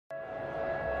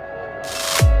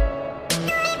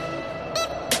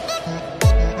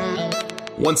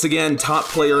Once again, top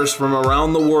players from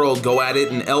around the world go at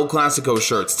it in El Clásico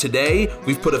shirts. Today,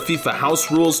 we've put a FIFA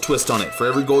house rules twist on it. For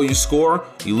every goal you score,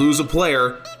 you lose a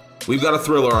player. We've got a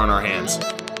thriller on our hands.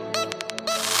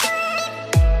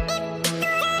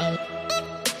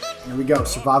 Here we go,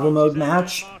 survival mode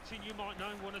match.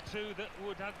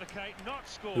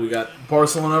 We got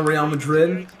Barcelona, Real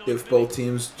Madrid, if both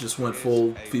teams just went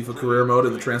full FIFA career mode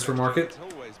in the transfer market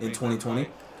in 2020.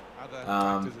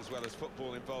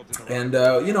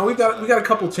 You know, we've got a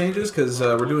couple changes because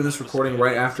we're doing this recording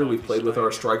right after we played with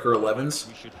our striker 11s,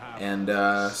 and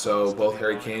so both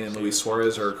Harry Kane and Luis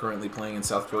Suarez are currently playing in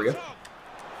South Korea.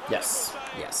 Yes,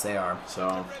 they are.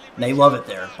 So they love it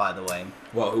there, by the way.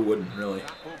 Well, who wouldn't really?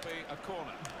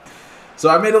 So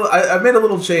I made a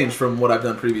little change from what I've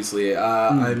done previously.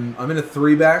 I'm in a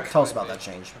 3-back. Tell us about that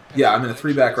change. Yeah, I'm in a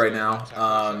 3-back right now.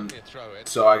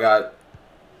 So I got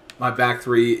my back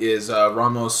 3 is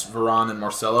Ramos, Varane, and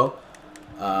Marcelo.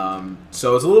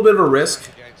 So it's a little bit of a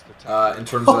risk in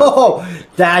terms of. Oh,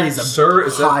 that is a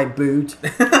high that... boot.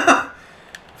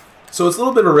 So it's a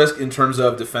little bit of a risk in terms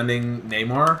of defending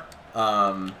Neymar,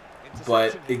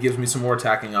 but it gives me some more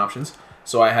attacking options.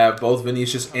 So I have both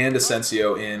Vinicius and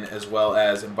Asensio in, as well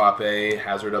as Mbappe,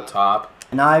 Hazard up top.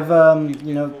 And I've,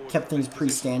 you know, kept things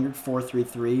pretty standard,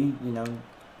 4-3-3. You know,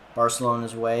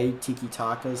 Barcelona's way,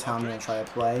 tiki-taka is how I'm going to try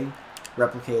to play,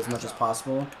 replicate as much as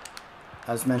possible.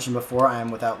 As mentioned before, I am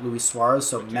without Luis Suarez,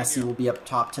 so Messi will be up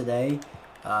top today,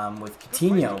 with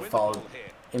Coutinho followed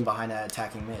in behind that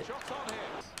attacking mid.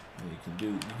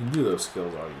 You can do those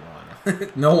skills all you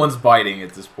want. No one's biting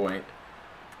at this point.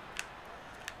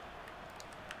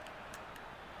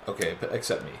 Okay,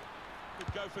 except me.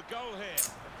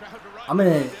 I'm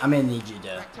gonna need you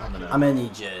to. I'm gonna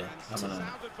need you to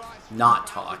not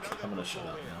talk. I'm gonna shut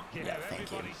up now. Yeah,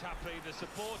 thank you.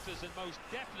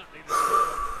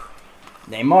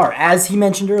 Neymar, as he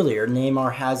mentioned earlier,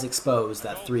 Neymar has exposed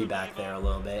that 3-back there a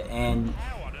little bit and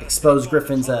exposed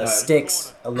Griffin's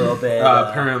sticks a little bit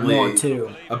more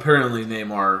too. Apparently,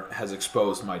 Neymar has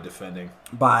exposed my defending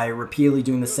by repeatedly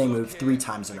doing the same move 3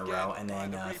 times in a row and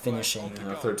then finishing. You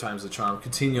know, 3rd time's the charm.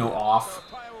 Coutinho off.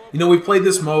 You know, we've played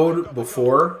this mode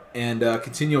before, and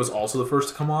Coutinho was also the first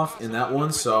to come off in that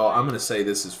one, so I'm going to say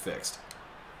this is fixed.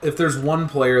 If there's one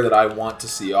player that I want to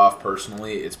see off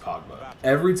personally, it's Pogba.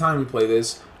 Every time we play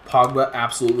this, Pogba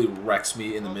absolutely wrecks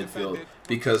me in the midfield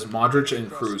because Modric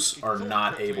and Kroos are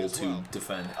not able to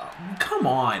defend. Come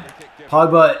on.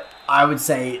 Pogba, I would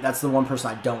say that's the one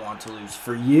person I don't want to lose.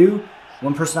 For you,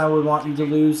 one person I would want you to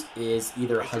lose is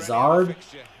either Hazard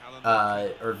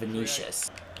or Vinicius.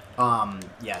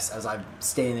 Yes, as I'm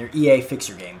standing there, EA, fix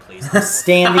your game, please. I'm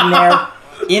standing there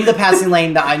in the passing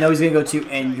lane that I know he's going to go to,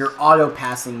 and you're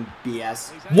auto-passing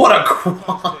BS. What a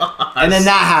cross! And then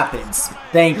that happens.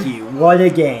 Thank you. What a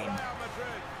game.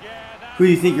 Who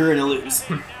do you think you're going to lose?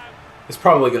 It's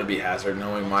probably going to be Hazard,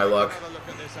 knowing my luck.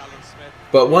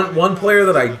 But one player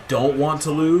that I don't want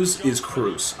to lose is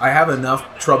Kroos. I have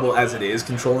enough trouble as it is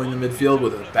controlling the midfield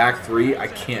with a back 3. I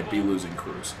can't be losing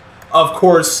Kroos. Of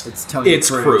course, it's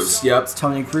Kroos. Yep. It's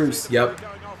Toni Kroos. Yep.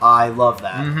 I love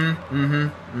that.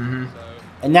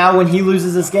 And now when he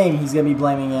loses this game, he's going to be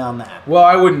blaming it on that. Well,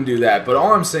 I wouldn't do that, but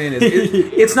all I'm saying is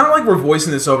it's not like we're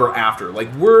voicing this over after.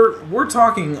 Like we're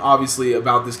talking obviously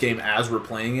about this game as we're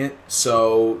playing it,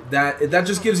 so that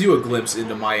just gives you a glimpse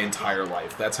into my entire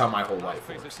life. That's how my whole life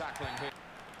works.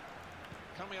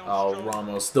 Oh,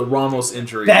 Ramos. The Ramos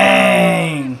injury.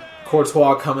 Bang!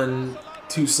 Courtois coming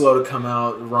too slow to come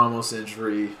out. Ramos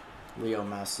injury. Leo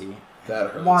Messi.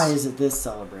 That hurts. Why is it this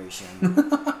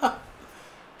celebration?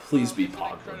 Please be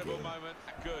Pogba.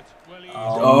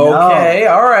 Oh, okay,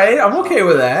 all right. I'm okay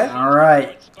with that. All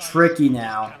right. Tricky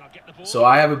now. So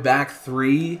I have a back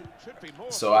 3.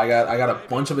 So I got a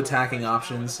bunch of attacking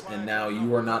options, and now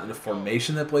you are not in a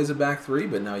formation that plays a back 3,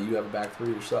 but now you have a back 3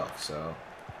 yourself. So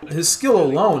his skill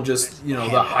alone, just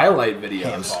the highlight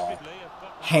videos.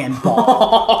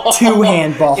 Handball. 2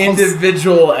 handballs.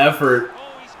 Individual effort.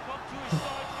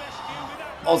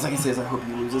 All I can say is I hope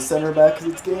you lose a center back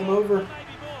because it's game over.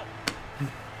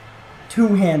 2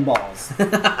 handballs.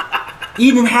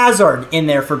 Eden Hazard in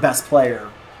there for best player.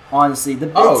 Honestly, the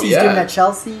bits he's doing at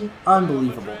Chelsea,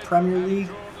 unbelievable. Premier League,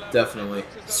 definitely.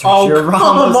 Sergio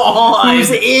Ramos, come on!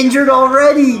 Who's injured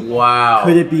already? Wow.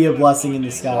 Could it be a blessing in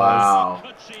disguise? Wow.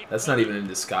 That's not even in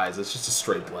disguise. That's just a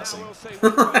straight blessing.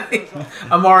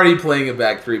 I'm already playing a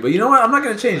back 3, but you know what? I'm not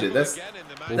going to change it. That's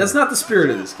not the spirit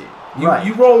of this game.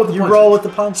 You roll with the punches. You roll with the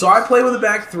punches. So I play with a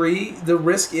back 3. The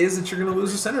risk is that you're going to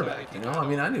lose a center back. You know, I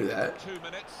mean, I knew that.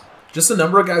 Just the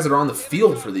number of guys that are on the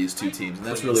field for these two teams, and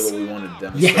that's really what we wanted to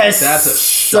demonstrate. Yes, that's a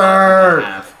shot and a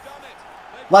half.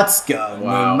 Let's go.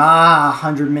 Wow. Neymar,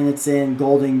 100 minutes in,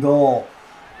 golden goal.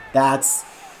 That's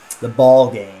the ball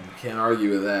game. Can't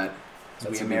argue with that.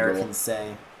 That's what Americans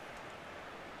say.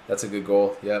 That's a good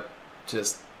goal. Yep.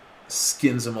 Just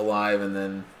skins him alive, and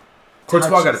then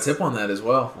Courtois got a tip on that as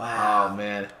well. Wow. Oh,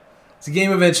 man. It's a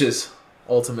game of inches,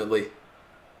 ultimately.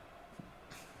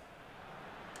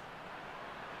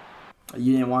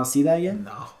 You didn't want to see that again?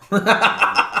 No.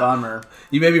 Bummer.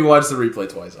 You maybe watched the replay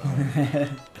twice.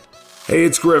 Hey,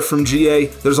 it's Griff from GA.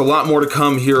 There's a lot more to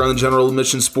come here on the General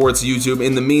Admission Sports YouTube.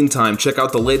 In the meantime, check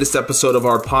out the latest episode of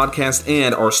our podcast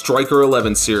and our Striker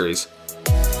 11 series.